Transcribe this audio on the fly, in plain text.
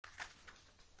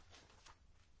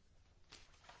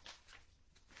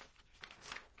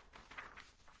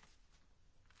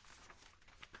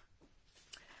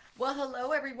Well, hello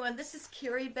everyone. This is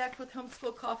Carrie back with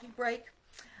Homeschool Coffee Break.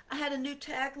 I had a new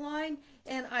tagline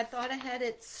and I thought I had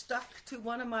it stuck to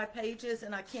one of my pages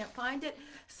and I can't find it,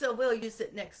 so we'll use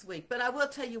it next week. But I will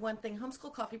tell you one thing,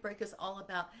 Homeschool Coffee Break is all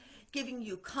about giving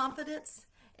you confidence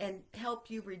and help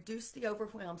you reduce the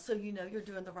overwhelm so you know you're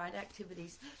doing the right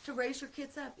activities to raise your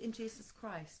kids up in Jesus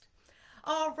Christ.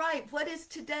 All right, what is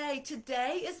today?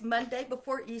 Today is Monday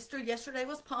before Easter. Yesterday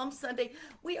was Palm Sunday.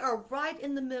 We are right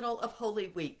in the middle of Holy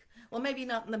Week. Well, maybe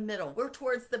not in the middle. We're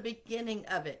towards the beginning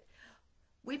of it.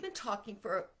 We've been talking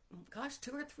for,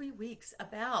 2 or 3 weeks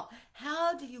about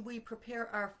how do we prepare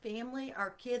our family,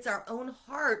 our kids, our own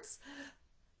hearts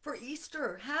for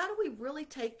Easter. How do we really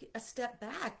take a step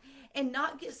back and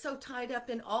not get so tied up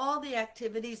in all the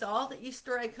activities, all the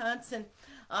Easter egg hunts? And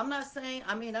I'm not saying,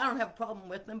 I don't have a problem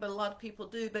with them, but a lot of people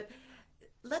do. But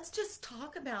let's just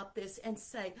talk about this and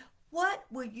say, what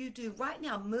will you do right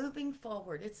now moving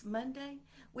forward? It's Monday.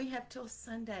 We have till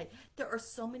Sunday. There are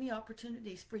so many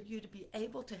opportunities for you to be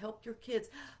able to help your kids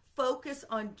focus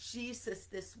on Jesus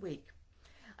this week.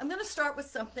 I'm going to start with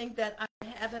something that I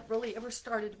haven't really ever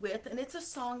started with, and it's a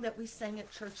song that we sang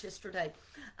at church yesterday.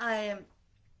 I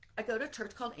go to a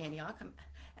church called Antioch. I'm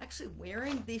actually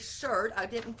wearing the shirt. I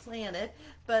didn't plan it,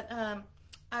 but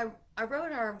I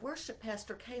wrote our worship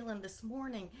pastor, Kaylin, this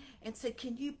morning and said,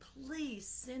 can you please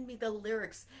send me the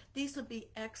lyrics? These would be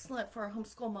excellent for our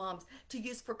homeschool moms to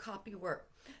use for copy work.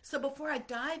 So before I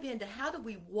dive into how do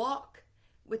we walk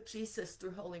with Jesus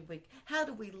through Holy Week, how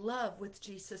do we love with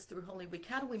Jesus through Holy Week,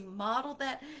 how do we model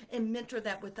that and mentor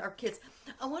that with our kids,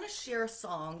 I want to share a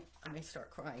song. I may start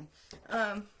crying.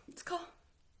 It's called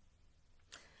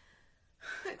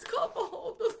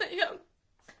Behold the Lamb.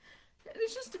 And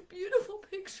it's just a beautiful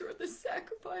picture of the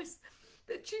sacrifice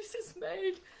that Jesus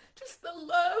made, just the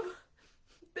love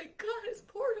that God has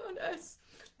poured on us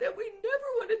that we never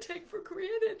want to take for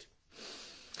granted.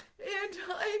 And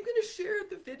I am going to share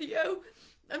the video.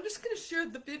 I'm just going to share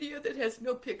the video that has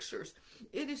no pictures.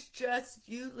 It is just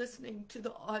you listening to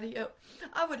the audio.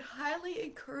 I would highly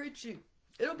encourage you.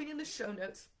 It'll be in the show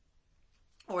notes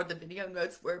or the video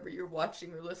notes wherever you're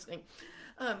watching or listening.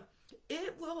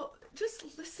 It will,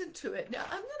 just listen to it. Now,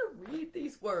 I'm going to read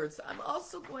these words. I'm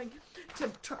also going to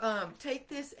take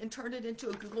this and turn it into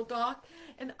a Google Doc.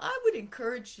 And I would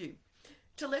encourage you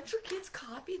to let your kids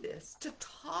copy this, to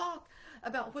talk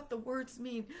about what the words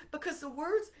mean. Because the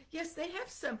words, yes, they have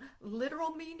some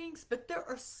literal meanings, but there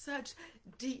are such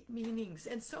deep meanings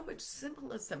and so much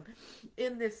symbolism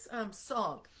in this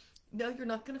song. No, you're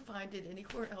not going to find it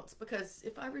anywhere else because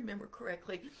if I remember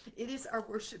correctly, it is our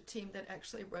worship team that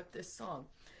actually wrote this song.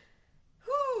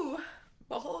 Whoo!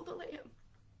 Behold the Lamb.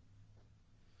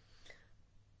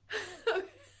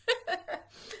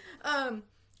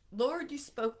 Lord, you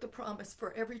spoke the promise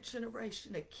for every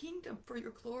generation, a kingdom for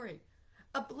your glory,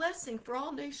 a blessing for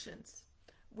all nations.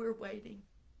 We're waiting.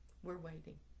 We're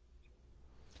waiting.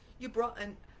 You brought,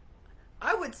 and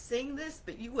I would sing this,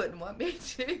 but you wouldn't want me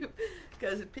to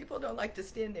because people don't like to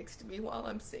stand next to me while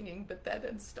I'm singing, but that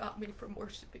doesn't stop me from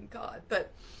worshiping God.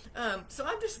 But so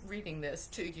I'm just reading this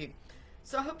to you.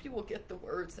 So I hope you will get the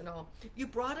words and all. You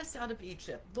brought us out of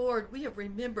Egypt. Lord, we have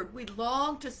remembered. We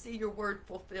long to see your word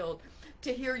fulfilled,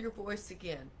 to hear your voice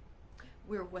again.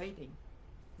 We're waiting.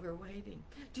 We're waiting.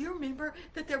 Do you remember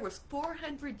that there was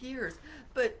 400 years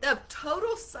but of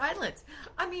total silence?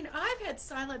 I've had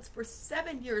silence for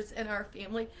 7 years in our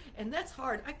family, and that's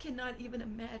hard. I cannot even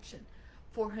imagine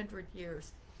 400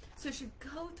 years. So as you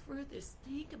go through this,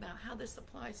 think about how this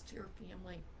applies to your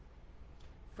family.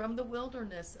 From the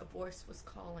wilderness, a voice was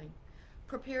calling,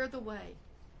 prepare the way,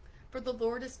 for the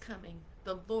Lord is coming.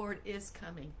 The Lord is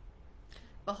coming.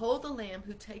 Behold the Lamb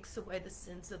who takes away the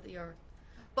sins of the earth.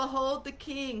 Behold the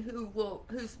King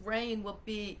whose reign will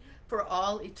be for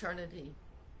all eternity.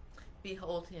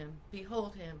 Behold him,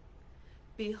 behold him.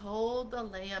 Behold the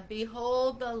Lamb,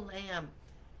 behold the Lamb.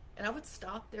 And I would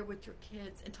stop there with your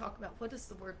kids and talk about what does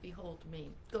the word behold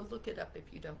mean. Go look it up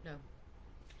if you don't know.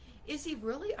 Is he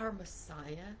really our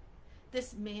Messiah?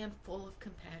 This man full of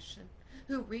compassion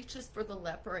who reaches for the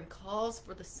leper and calls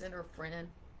for the sinner friend?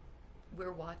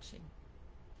 We're watching.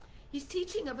 He's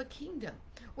teaching of a kingdom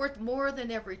worth more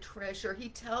than every treasure. He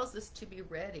tells us to be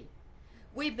ready.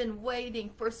 We've been waiting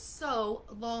for so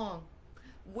long.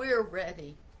 We're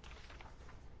ready.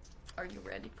 Are you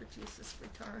ready for Jesus'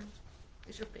 return?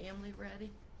 Is your family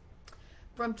ready?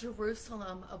 From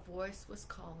Jerusalem, a voice was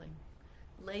calling,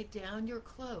 lay down your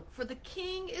cloak, for the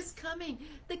King is coming.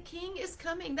 The King is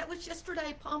coming. That was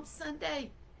yesterday, Palm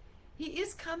Sunday. He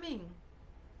is coming.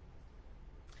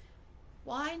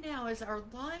 Why now is our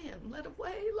lion led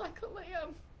away like a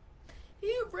lamb?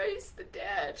 He who raised the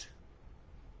dead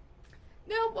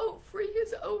now won't free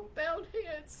his own bound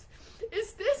hands.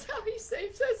 Is this how he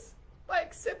saves us? By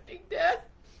accepting death?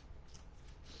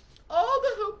 All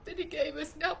the hope that he gave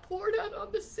us now poured out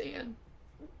on the sand.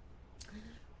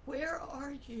 Where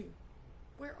are you?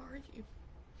 Where are you?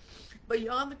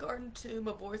 Beyond the garden tomb,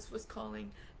 a voice was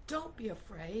calling, don't be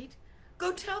afraid.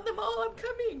 Go tell them all I'm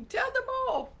coming. Tell them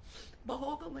all.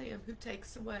 Behold the Lamb who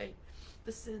takes away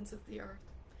the sins of the earth.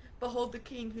 Behold the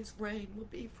King whose reign will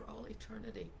be for all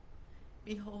eternity.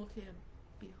 Behold him.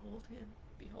 Behold him.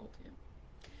 Behold him.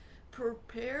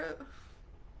 Prepare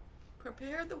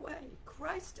the way.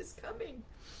 Christ is coming.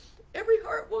 Every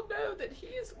heart will know that he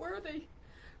is worthy.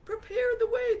 Prepare the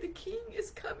way. The King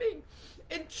is coming.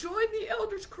 And join the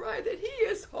elders' cry that he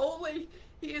is holy.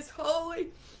 He is holy.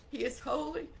 He is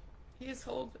holy. He is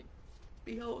holy.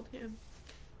 Behold him.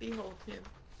 Behold him.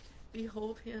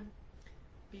 Behold him.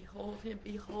 Behold him.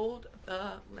 Behold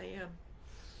the Lamb.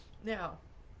 Now,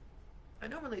 I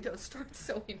normally don't start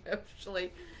so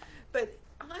emotionally, but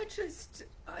I just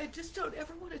don't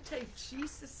ever want to take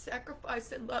Jesus'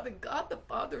 sacrifice and love and God the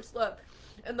Father's love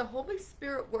and the Holy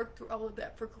Spirit work through all of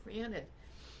that for granted.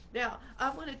 Now,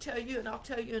 I want to tell you, and I'll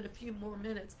tell you in a few more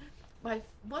minutes,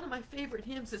 one of my favorite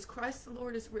hymns is Christ the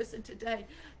Lord is Risen Today.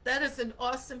 That is an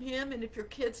awesome hymn, and if your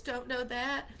kids don't know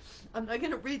that, I'm not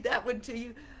going to read that one to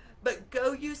you, but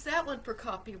go use that one for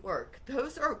copy work.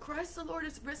 Those are Christ the Lord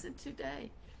is Risen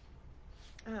Today.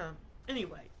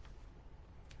 Anyway,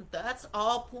 that's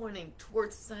all pointing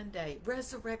towards Sunday,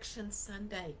 Resurrection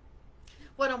Sunday.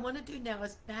 What I want to do now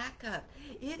is back up.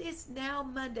 It is now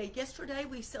Monday. Yesterday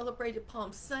we celebrated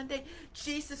Palm Sunday,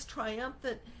 Jesus'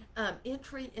 triumphant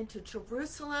entry into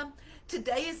Jerusalem.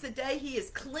 Today is the day he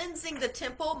is cleansing the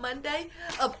temple, Monday,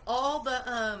 of all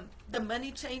the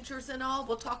money changers and all.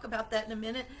 We'll talk about that in a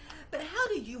minute. But how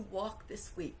do you walk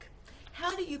this week?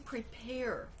 How do you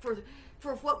prepare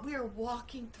for what we are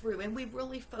walking through? And we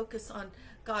really focus on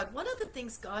God. One of the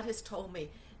things God has told me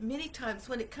many times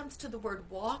when it comes to the word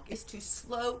walk is to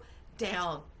slow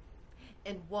down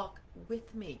and walk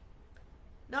with me.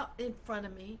 Not in front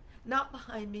of me, not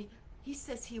behind me. He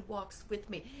says he walks with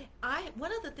me.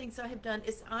 One of the things I have done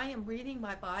is I am reading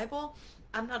my Bible.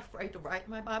 I'm not afraid to write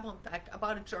my Bible. In fact, I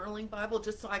bought a journaling Bible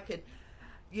just so I could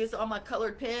use all my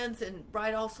colored pens and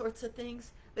write all sorts of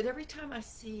things. But every time I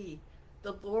see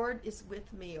the Lord is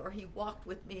with me, or he walked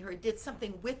with me, or he did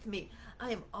something with me,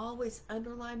 I am always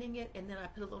underlining it, and then I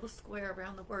put a little square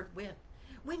around the word with.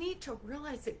 We need to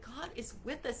realize that God is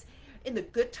with us in the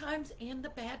good times and the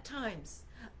bad times.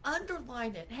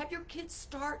 Underline it. Have your kids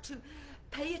start to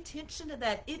pay attention to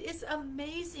that. It is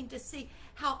amazing to see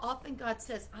how often God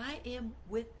says, I am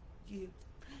with you.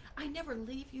 I never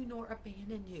leave you nor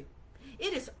abandon you.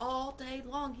 It is all day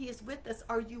long. He is with us.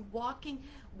 Are you walking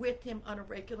with him on a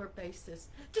regular basis?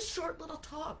 Just short little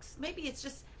talks. Maybe it's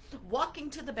just walking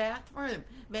to the bathroom.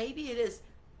 Maybe it is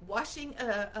washing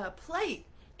a plate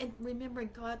and remembering,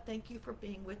 God, thank you for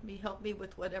being with me. Help me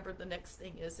with whatever the next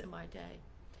thing is in my day.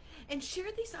 And share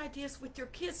these ideas with your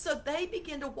kids so they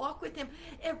begin to walk with him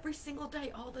every single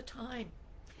day, all the time.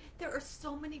 There are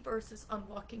so many verses on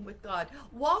walking with God.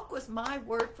 Walk was my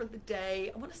word for the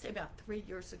day, I want to say about 3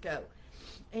 years ago.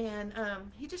 And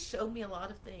he just showed me a lot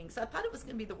of things. I thought it was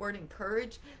going to be the word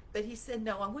encourage, but he said,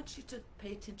 no, I want you to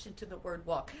pay attention to the word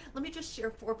walk. Let me just share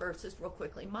 4 verses real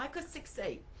quickly. Micah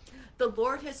 6:8. The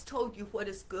Lord has told you what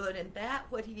is good, and that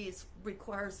what he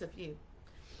requires of you.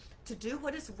 To do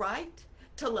what is right,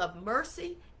 to love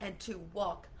mercy, and to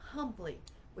walk humbly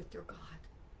with your God.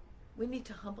 We need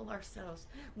to humble ourselves.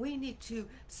 We need to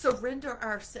surrender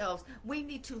ourselves. We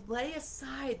need to lay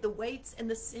aside the weights and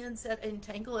the sins that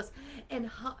entangle us. And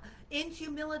in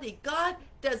humility, God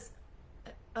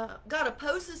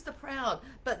opposes the proud,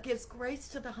 but gives grace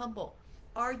to the humble.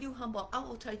 Are you humble? I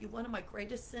will tell you, one of my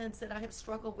greatest sins that I have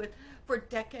struggled with for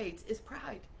decades is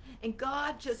pride. And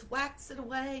God just whacks it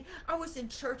away. I was in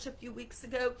church a few weeks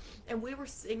ago, and we were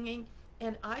singing,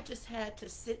 and I just had to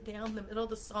sit down in the middle of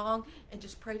the song and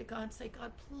just pray to God and say,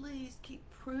 God, please keep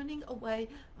pruning away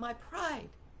my pride.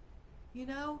 You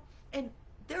know, and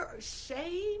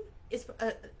shame is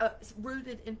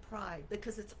rooted in pride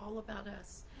because it's all about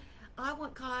us. I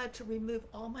want God to remove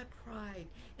all my pride,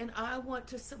 and I want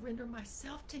to surrender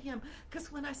myself to him,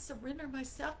 because when I surrender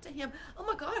myself to him, oh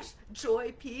my gosh,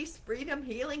 joy, peace, freedom,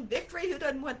 healing, victory. Who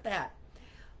doesn't want that?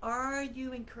 Are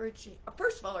you encouraging?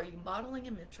 First of all, are you modeling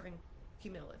and mentoring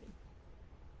humility?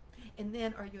 And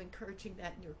then are you encouraging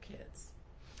that in your kids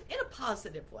in a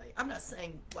positive way? I'm not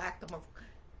saying whack them or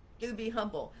do be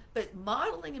humble, but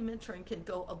modeling and mentoring can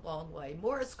go a long way.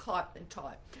 More is caught than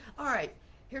taught. All right,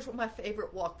 here's what my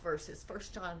favorite walk verse is. 1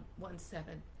 John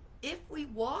 1:7. If we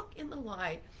walk in the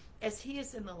light as he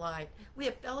is in the light. We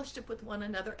have fellowship with one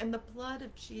another, and the blood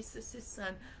of Jesus, his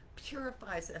son,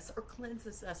 purifies us or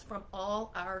cleanses us from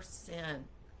all our sin.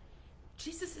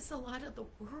 Jesus is the light of the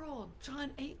world.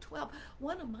 John 8:12.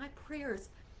 One of my prayers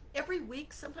every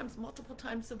week, sometimes multiple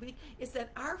times a week, is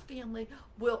that our family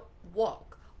will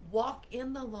walk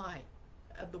in the light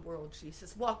of the world,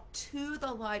 Jesus. Walk to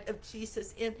the light of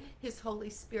Jesus in his Holy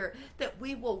Spirit. That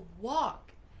we will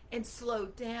walk and slow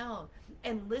down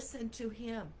and listen to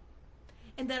him.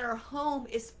 And that our home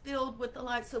is filled with the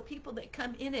light so people that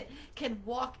come in it can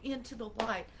walk into the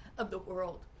light of the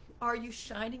world. Are you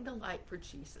shining the light for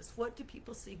Jesus? What do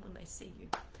people see when they see you?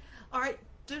 All right,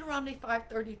 Deuteronomy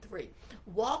 5:33.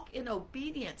 Walk in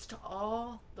obedience to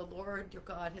all the Lord your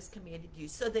God has commanded you,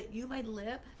 so that you may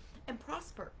live and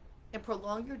prosper and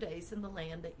prolong your days in the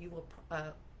land that you will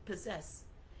possess.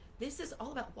 This is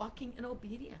all about walking in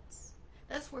obedience.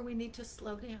 That's where we need to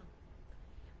slow down.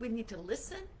 We need to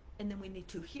listen, and then we need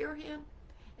to hear him,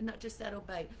 and not just that,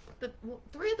 obey. The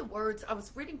three of the words, I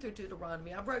was reading through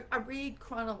Deuteronomy. I read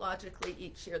chronologically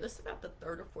each year. This is about the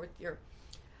third or fourth year.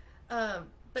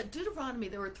 But Deuteronomy,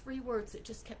 there were three words that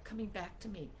just kept coming back to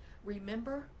me.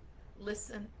 Remember,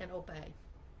 listen, and obey.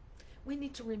 We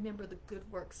need to remember the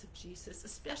good works of Jesus,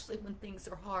 especially when things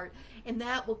are hard, and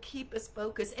that will keep us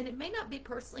focused. And it may not be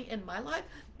personally in my life,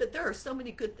 but there are so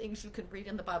many good things you can read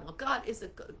in the Bible. God is a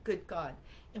good God,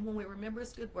 and when we remember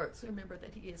his good works, we remember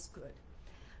that he is good.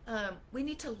 We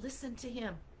need to listen to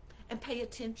him and pay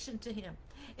attention to him.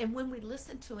 And when we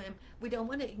listen to him, we don't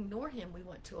want to ignore him. We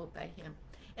want to obey him.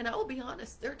 And I will be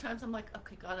honest, there are times I'm like,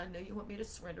 okay, God, I know you want me to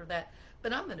surrender that,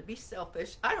 but I'm going to be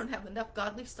selfish. I don't have enough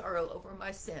godly sorrow over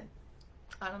my sin.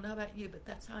 I don't know about you, but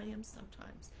that's how I am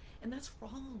sometimes. And that's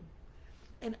wrong.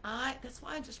 And that's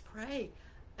why I just pray.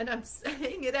 And I'm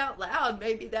saying it out loud.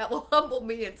 Maybe that will humble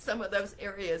me in some of those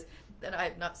areas that I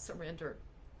have not surrendered.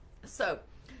 So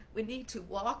we need to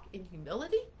walk in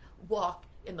humility, walk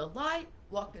in the light,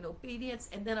 walk in obedience.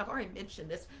 And then I've already mentioned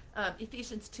this,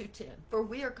 Ephesians 2:10. For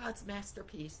we are God's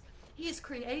masterpiece. He has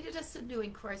created us anew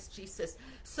in Christ Jesus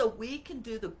so we can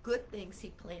do the good things he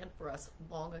planned for us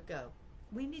long ago.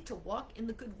 We need to walk in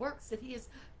the good works that he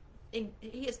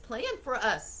has planned for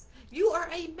us. You are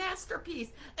a masterpiece,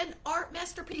 an art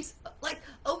masterpiece, like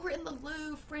over in the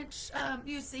Louvre French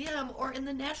Museum or in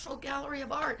the National Gallery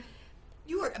of Art.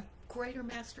 You are a greater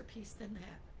masterpiece than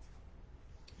that.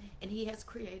 And he has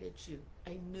created you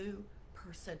a new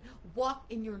person. Walk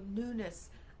in your newness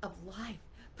of life,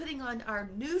 putting on our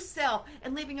new self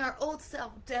and leaving our old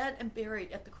self dead and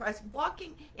buried at the cross,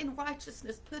 walking in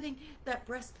righteousness, putting that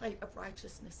breastplate of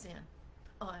righteousness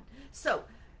on. So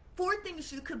 4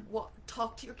 things you could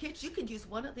talk to your kids. You could use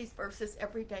one of these verses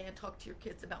every day and talk to your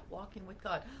kids about walking with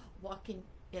God. Walking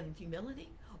in humility,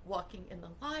 walking in the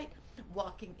light,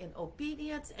 walking in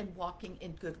obedience, and walking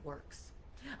in good works.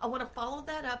 I want to follow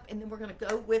that up, and then we're going to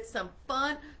go with some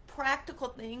fun, practical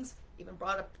things. Even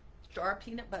brought a jar of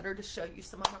peanut butter to show you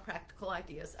some of my practical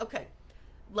ideas. Okay,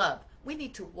 love. We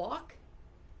need to walk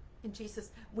in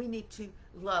Jesus. We need to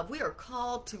love. We are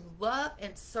called to love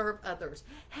and serve others.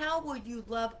 How will you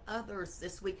love others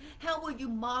this week? How will you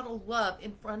model love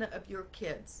in front of your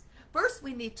kids? First,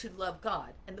 we need to love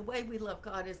God, and the way we love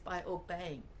God is by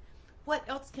obeying. What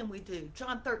else can we do?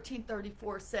 John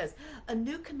 13:34 says, a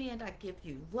new command I give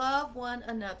you, love one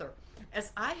another.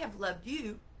 As I have loved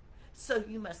you, so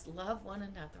you must love one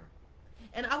another.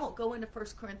 And I won't go into 1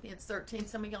 Corinthians 13.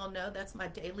 Some of y'all know that's my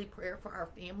daily prayer for our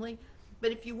family.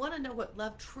 But if you want to know what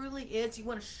love truly is, you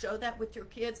want to show that with your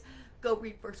kids, go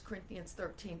read 1 Corinthians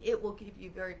 13. It will give you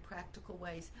very practical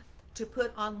ways to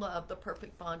put on love, the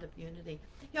perfect bond of unity.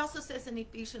 He also says in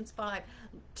Ephesians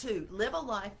 5:2, live a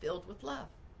life filled with love.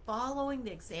 Following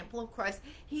the example of Christ,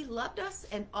 he loved us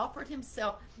and offered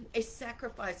himself a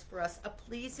sacrifice for us, a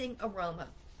pleasing aroma.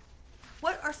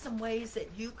 What are some ways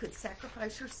that you could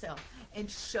sacrifice yourself and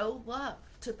show love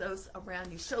to those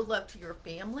around you? Show love to your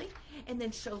family, and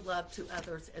then show love to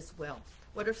others as well.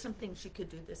 What are some things you could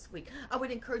do this week? I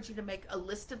would encourage you to make a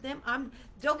list of them.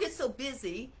 Don't get so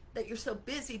busy that you're so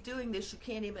busy doing this you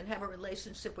can't even have a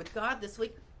relationship with God this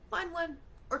week. Find 1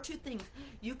 or 2 things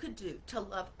you could do to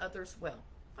love others well.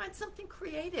 Find something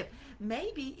creative.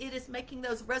 Maybe it is making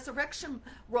those resurrection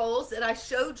rolls that I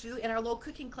showed you in our little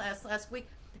cooking class last week,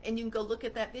 and you can go look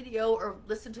at that video or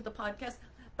listen to the podcast.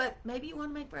 But maybe you want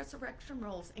to make resurrection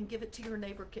rolls and give it to your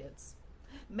neighbor kids.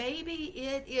 Maybe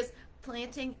it is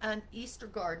planting an Easter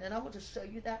garden, and I will just show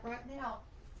you that right now,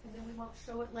 and then we won't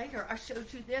show it later. I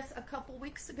showed you this a couple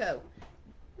weeks ago.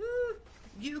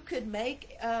 You could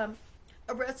make a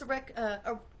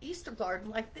a Easter garden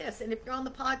like this. And if you're on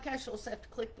the podcast, you'll just have to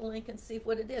click the link and see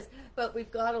what it is. But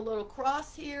we've got a little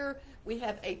cross here. We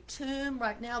have a tomb.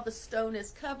 Right now the stone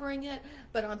is covering it,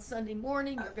 but on Sunday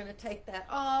morning you're going to take that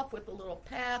off with a little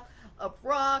path of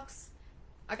rocks.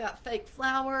 I got fake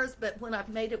flowers, but when I've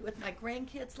made it with my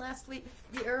grandkids last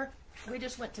year, we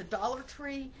just went to Dollar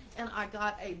Tree and I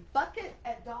got a bucket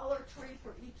at Dollar Tree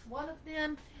for each one of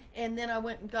them. And then I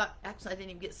went and actually I didn't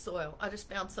even get soil. I just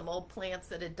found some old plants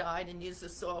that had died and used the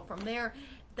soil from there.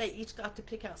 They each got to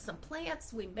pick out some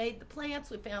plants. We made the plants.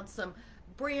 We found some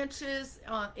branches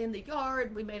in the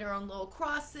yard. We made our own little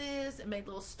crosses and made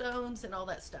little stones and all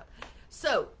that stuff.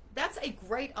 So that's a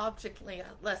great object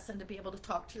lesson to be able to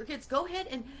talk to your kids. Go ahead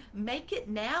and make it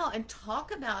now and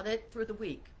talk about it through the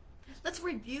week. Let's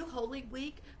review Holy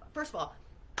Week. First of all,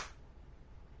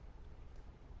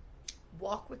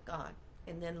 walk with God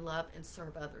and then love and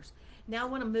serve others. Now I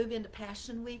want to move into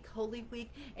Passion Week, Holy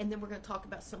Week, and then we're going to talk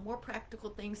about some more practical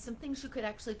things, some things you could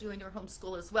actually do in your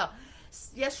homeschool as well.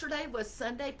 Yesterday was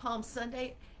Sunday, Palm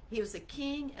Sunday. He was a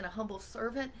king and a humble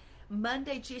servant.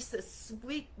 Monday, Jesus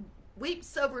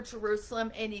weeps over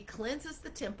Jerusalem and he cleanses the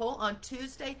temple. On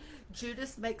Tuesday,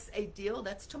 Judas makes a deal,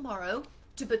 that's tomorrow,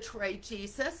 to betray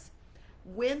Jesus.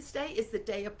 Wednesday is the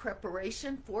day of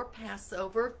preparation for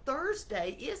Passover.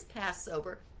 Thursday is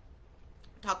Passover.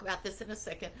 Talk about this in a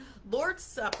second. Lord's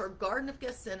Supper, Garden of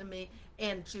Gethsemane,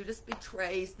 and Judas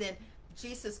betrays. Then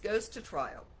Jesus goes to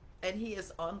trial and he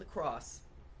is on the cross.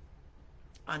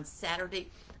 On Saturday,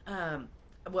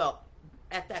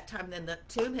 at that time, then the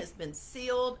tomb has been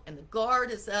sealed and the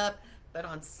guard is up. But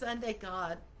on Sunday,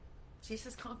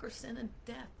 Jesus conquers sin and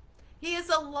death. He is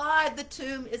alive. The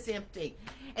tomb is empty.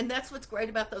 And that's what's great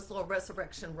about those little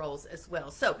resurrection rolls as well.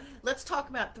 So let's talk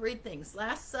about three things.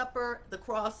 Last Supper, the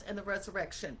cross, and the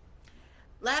resurrection.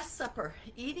 Last Supper,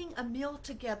 eating a meal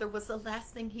together was the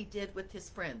last thing he did with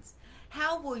his friends.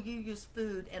 How will you use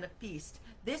food and a feast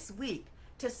this week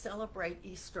to celebrate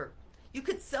Easter? You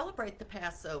could celebrate the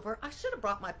Passover. I should have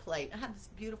brought my plate. I have this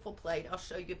beautiful plate. I'll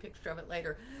show you a picture of it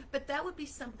later. But that would be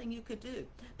something you could do.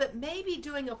 But maybe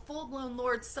doing a full-blown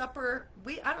Lord's Supper,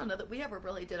 I don't know that we ever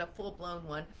really did a full-blown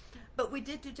one, but we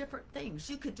did do different things.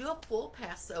 You could do a full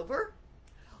Passover,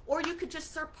 or you could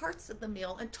just serve parts of the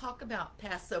meal and talk about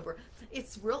Passover.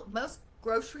 Most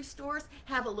grocery stores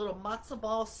have a little matzo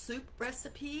ball soup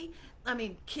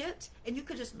kit, and you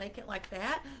could just make it like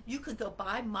that. You could go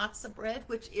buy matzah bread,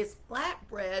 which is flat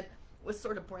bread with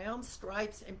sort of brown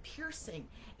stripes and piercing,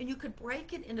 and you could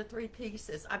break it into 3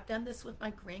 pieces. I've done this with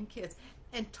my grandkids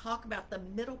and talk about the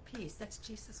middle piece. That's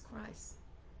Jesus Christ.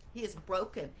 He is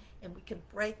broken, and we can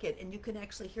break it, and you can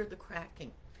actually hear the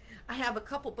cracking. I have a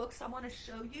couple books I want to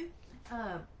show you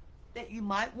that you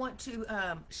might want to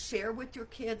share with your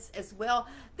kids as well.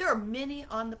 There are many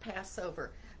on the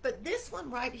Passover, but this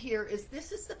one right here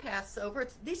this is the Passover.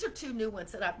 These are 2 new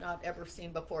ones that I've not ever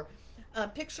seen before.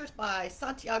 Pictures by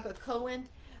Santiago Cohen.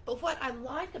 But what I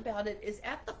like about it is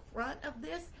at the front of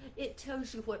this, it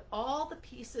tells you what all the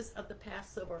pieces of the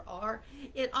Passover are.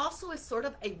 It also is sort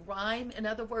of a rhyme. In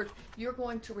other words, you're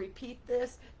going to repeat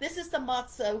this. This is the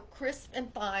matzah, crisp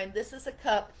and fine. This is a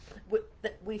cup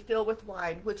that we fill with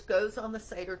wine, which goes on the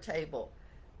Seder table.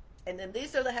 And then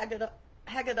these are the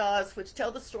Haggadahs, which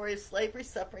tell the story of slavery,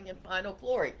 suffering, and final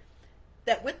glory.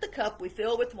 That with the cup we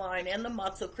fill with wine and the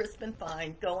matzah, crisp and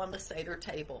fine, go on the Seder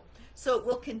table. So it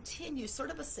will continue, sort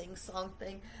of a sing-song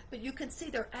thing, but you can see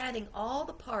they're adding all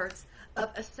the parts of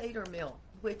a Seder meal,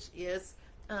 which is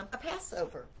a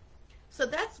Passover. So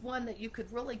that's one that you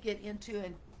could really get into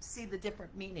and see the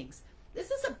different meanings. This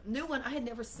is a new one I had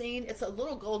never seen. It's a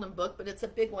little golden book, but it's a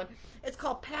big one. It's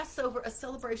called Passover, A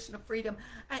Celebration of Freedom.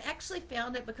 I actually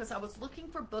found it because I was looking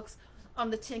for books on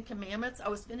the 10 Commandments. I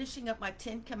was finishing up my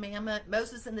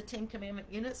Moses and the 10 Commandment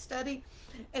unit study.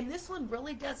 And this one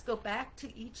really does go back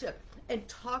to Egypt and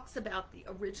talks about the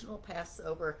original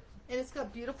Passover. And it's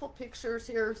got beautiful pictures.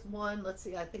 Here's one. Let's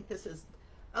see. I think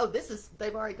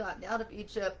they've already gotten out of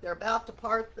Egypt. They're about to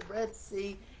part the Red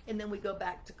Sea. And then we go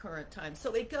back to current time.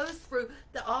 So it goes through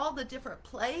all the different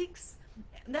plagues.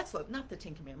 And that's not the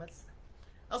 10 Commandments.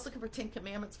 I was looking for 10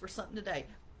 Commandments for something today.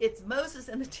 It's Moses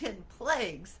and the 10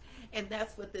 plagues. And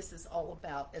that's what this is all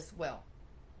about as well.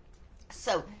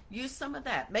 So use some of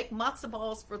that. Make matzo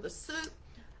balls for the soup.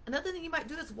 Another thing you might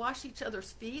do is wash each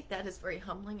other's feet. That is very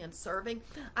humbling and serving.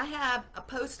 I have a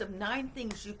post of 9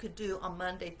 things you could do on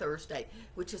Monday, Thursday,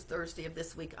 which is Thursday of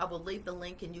this week. I will leave the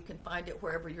link and you can find it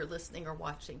wherever you're listening or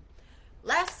watching.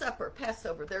 Last Supper,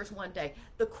 Passover, there's one day.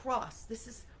 The cross. This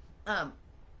is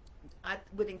I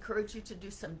would encourage you to do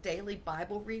some daily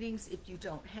Bible readings. If you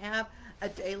don't have a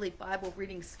daily Bible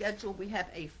reading schedule, we have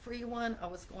a free one. I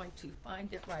was going to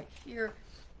find it right here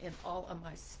in all of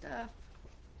my stuff.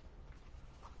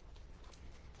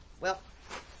 Well,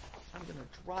 I'm going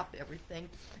to drop everything.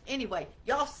 Anyway,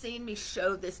 y'all seen me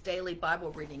show this daily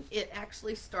Bible reading. It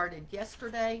actually started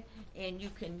yesterday, and you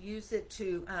can use it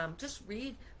to just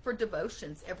read for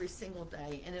devotions every single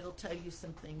day, and it'll tell you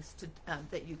some things to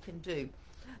that you can do.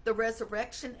 The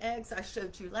resurrection eggs I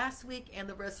showed you last week, and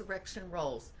the resurrection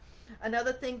rolls.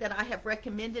 Another thing that I have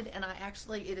recommended, and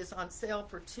it is on sale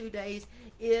for 2 days,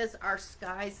 is our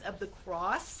Skies of the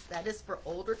Cross. That is for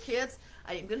older kids.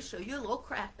 I am going to show you a little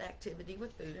craft activity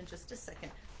with food in just a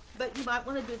second. But you might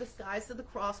want to do the Skies of the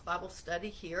Cross Bible study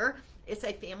here. It's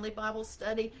a family Bible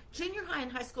study. Junior high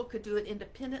and high school could do it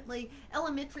independently.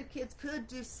 Elementary kids could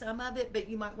do some of it, but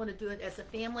you might want to do it as a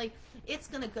family. It's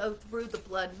going to go through the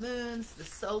blood moons, the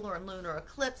solar and lunar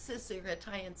eclipses. So you're going to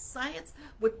tie in science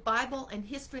with Bible and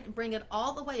history and bring it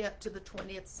all the way up to the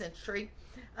 20th century.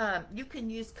 You can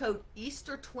use code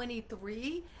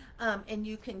Easter23. And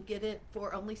you can get it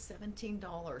for only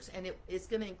 $17. And it is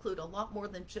going to include a lot more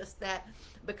than just that,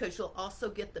 because you'll also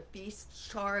get the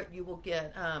feast chart. You will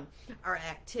get our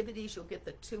activities. You'll get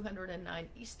the 209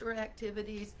 Easter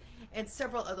activities and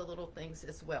several other little things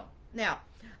as well. Now,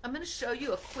 I'm going to show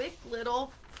you a quick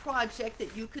little project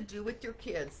that you could do with your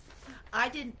kids. I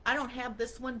don't have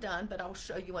this one done, but I'll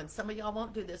show you one. Some of y'all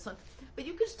won't do this one. But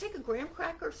you could just take a graham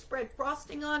cracker, spread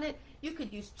frosting on it. You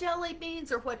could use jelly beans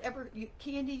or whatever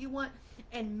candy you want,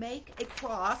 and make a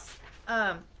cross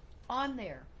on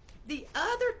there. The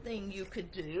other thing you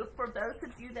could do, for those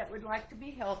of you that would like to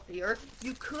be healthier,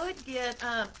 you could get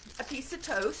a piece of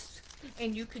toast,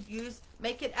 and you could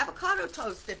make it avocado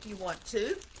toast if you want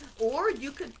to, or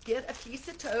you could get a piece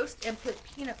of toast and put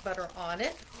peanut butter on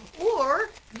it, or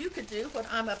you could do what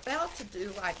I'm about to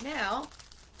do right now,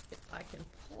 if I can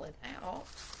pull it out,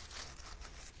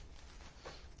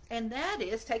 and that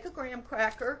is take a graham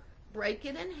cracker, break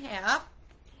it in half,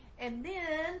 and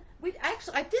then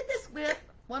I did this with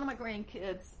one of my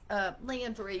grandkids,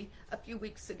 Landry, a few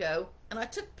weeks ago, and I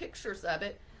took pictures of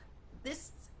it.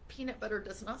 This peanut butter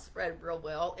does not spread real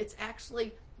well. It's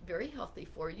actually very healthy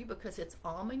for you because it's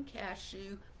almond,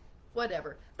 cashew,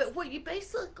 whatever. But what you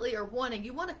basically are wanting,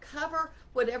 you want to cover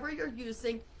whatever you're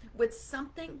using with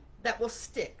something that will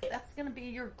stick. That's going to be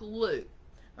your glue.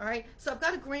 All right, so I've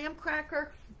got a graham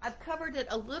cracker. I've covered it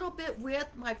a little bit with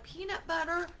my peanut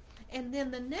butter, and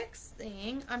then the next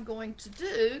thing I'm going to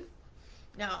do,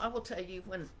 now I will tell you,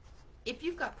 if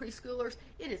you've got preschoolers,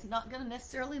 it is not going to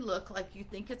necessarily look like you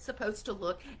think it's supposed to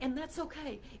look, and that's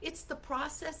okay. It's the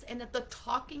process and the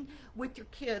talking with your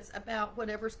kids about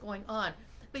whatever's going on.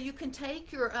 But you can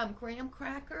take your graham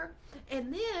cracker,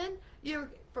 and then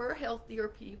for healthier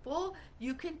people,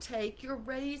 you can take your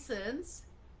raisins,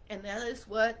 and that is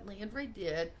what Landry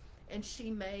did, and she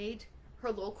made her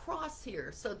little cross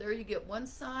here. So there you get one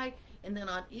side, and then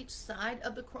on each side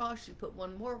of the cross, you put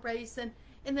one more raisin,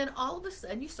 and then all of a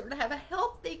sudden, you sort of have a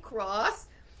healthy cross,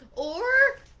 or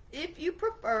if you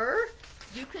prefer,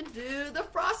 you can do the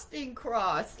frosting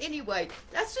cross. Anyway,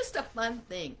 that's just a fun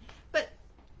thing. But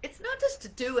it's not just to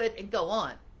do it and go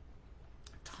on.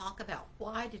 Talk about,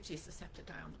 why did Jesus have to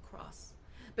die on the cross?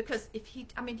 Because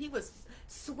he was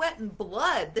sweating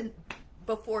blood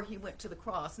before he went to the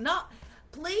cross. Not,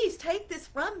 please take this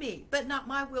from me, but not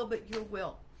my will, but your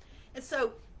will. And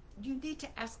so you need to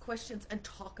ask questions and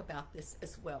talk about this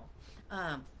as well.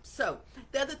 So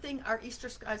the other thing our Easter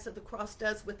Skies of the Cross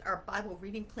does with our Bible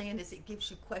reading plan is it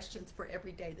gives you questions for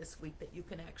every day this week that you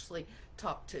can actually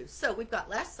talk to. So we've got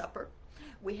Last Supper,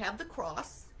 we have the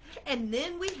cross, and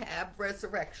then we have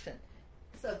resurrection.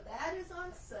 So that is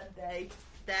on Sunday.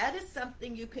 That is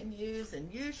something you can use,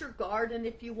 and use your garden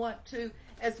if you want to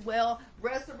as well.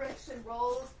 Resurrection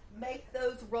rolls, make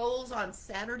those rolls on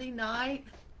Saturday night.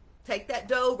 Take that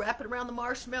dough, wrap it around the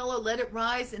marshmallow, let it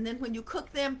rise, and then when you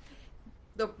cook them,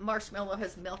 the marshmallow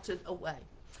has melted away.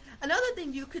 Another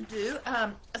thing you could do,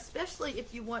 especially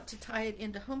if you want to tie it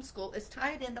into homeschool, is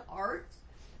tie it into art.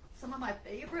 Some of my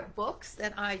favorite books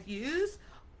that I use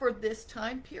for this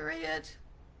time period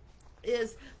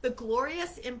is The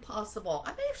Glorious Impossible.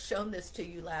 I may have shown this to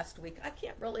you last week. I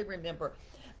can't really remember.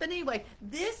 But anyway,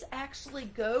 this actually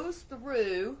goes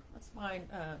through, let's find,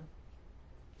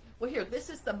 well here, this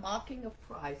is The Mocking of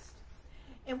Christ.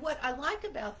 And what I like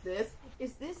about this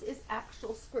is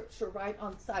actual scripture right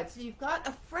on the side. So you've got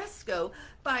a fresco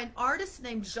by an artist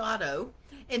named Giotto.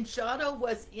 And Giotto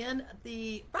was in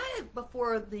right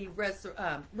before the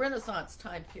Renaissance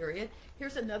time period.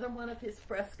 Here's another one of his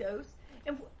frescoes.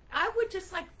 And I would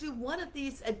just like do one of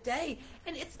these a day,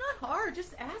 and it's not hard.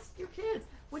 Just ask your kids,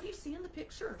 what do you see in the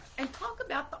picture? And talk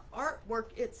about the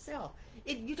artwork itself.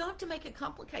 You don't have to make it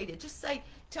complicated. Just say,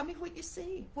 tell me what you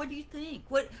see. What do you think?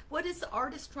 What is the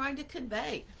artist trying to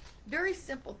convey? Very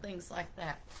simple things like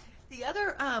that. The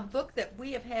other book that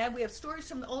we have stories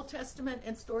from the Old Testament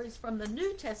and stories from the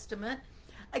New Testament.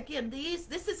 Again,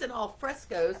 this isn't all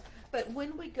frescoes, but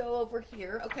when we go over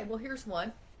here, okay, well, here's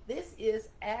one. This is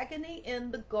Agony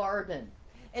in the Garden.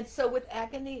 And so with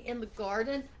Agony in the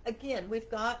Garden, again, we've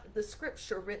got the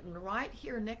scripture written right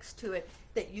here next to it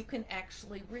that you can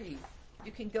actually read.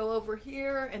 You can go over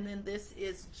here, and then this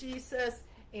is Jesus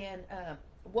and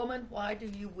Woman, Why Do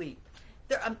You Weep?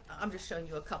 I'm just showing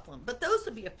you a couple of them, but those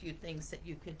would be a few things that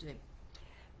you could do.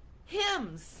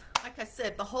 Hymns, like I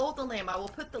said, Behold the Lamb. I will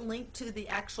put the link to the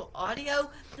actual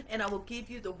audio, and I will give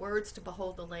you the words to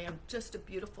Behold the Lamb. Just a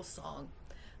beautiful song.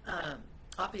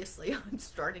 Obviously, I'm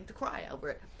starting to cry over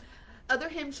it. Other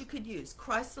hymns you could use.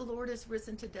 Christ the Lord is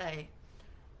risen today.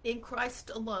 In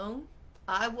Christ alone,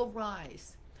 I will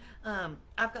rise.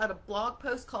 I've got a blog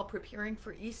post called Preparing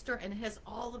for Easter, and it has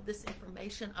all of this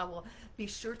information. I will be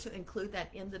sure to include that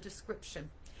in the description.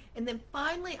 And then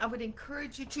finally, I would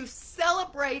encourage you to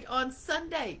celebrate on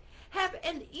Sunday. Have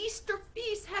an Easter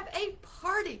feast. Have a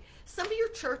party. Some of your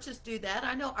churches do that.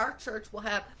 I know our church will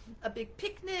have a big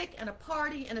picnic and a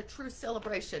party and a true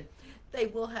celebration. They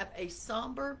will have a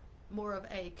somber, more of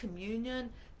a communion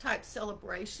type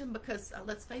celebration because,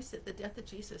 let's face it, the death of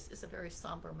Jesus is a very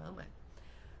somber moment.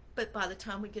 But by the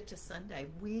time we get to Sunday,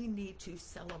 we need to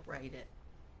celebrate it.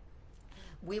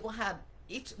 We will have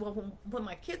when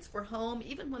my kids were home,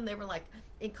 even when they were like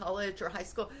in college or high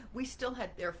school, we still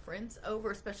had their friends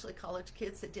over, especially college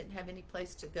kids that didn't have any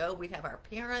place to go. We'd have our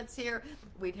parents here.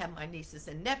 We'd have my nieces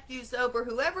and nephews over.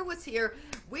 Whoever was here,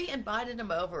 we invited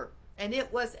them over. And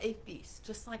it was a feast.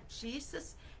 Just like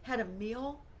Jesus had a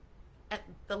meal at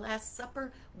the Last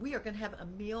Supper, we are going to have a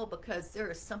meal because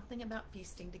there is something about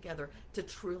feasting together to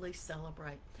truly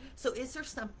celebrate. So is there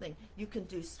something you can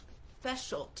do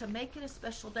special to make it a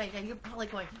special day? Now you're probably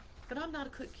going, but I'm not a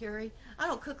cook, Carrie. I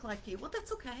don't cook like you. Well,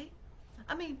 that's okay.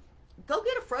 I mean, go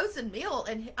get a frozen meal,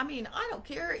 and I don't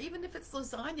care, even if it's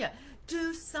lasagna.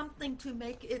 Do something to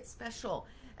make it special.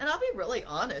 And I'll be really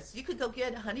honest, you could go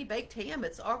get a honey baked ham.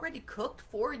 It's already cooked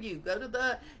for you. Go to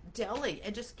the deli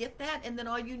and just get that, and then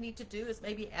all you need to do is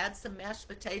maybe add some mashed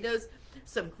potatoes,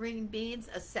 some green beans,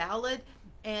 a salad,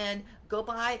 and go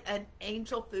buy an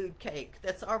angel food cake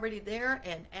that's already there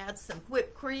and add some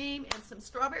whipped cream and some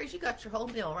strawberries. You got your whole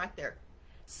meal right there.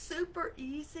 Super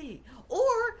easy.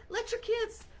 Or let your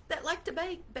kids that like to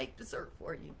bake dessert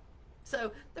for you.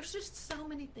 So there's just so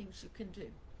many things you can do.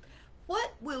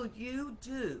 What will you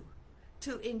do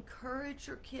to encourage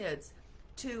your kids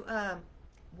to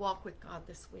walk with God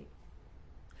this week?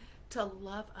 To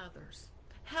love others?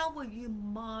 How will you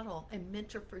model and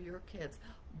mentor for your kids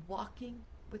walking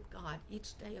with God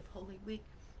each day of Holy Week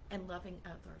and loving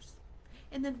others?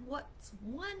 And then what's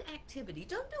one activity?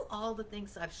 Don't do all the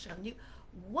things I've shown you.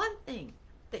 One thing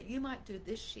that you might do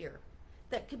this year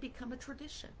that could become a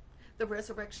tradition. The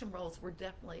resurrection rolls were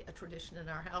definitely a tradition in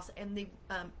our house, and the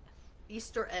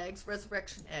Easter eggs,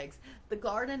 resurrection eggs. The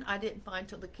garden I didn't find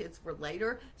till the kids were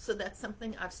later, so that's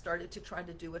something I've started to try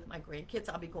to do with my grandkids.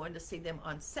 I'll be going to see them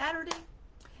on Saturday,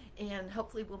 and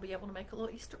hopefully we'll be able to make a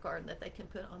little Easter garden that they can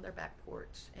put on their back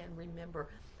porch and remember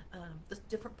the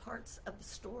different parts of the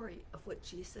story of what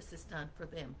Jesus has done for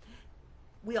them.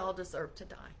 We all deserve to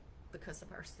die because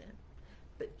of our sin,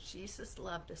 but Jesus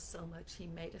loved us so much, he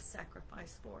made a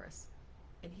sacrifice for us,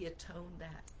 and he atoned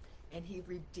that. And he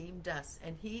redeemed us,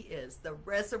 and he is the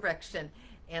resurrection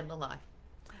and the life.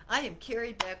 I am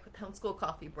Carrie Beck with Homeschool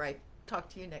Coffee Break. Talk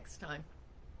to you next time.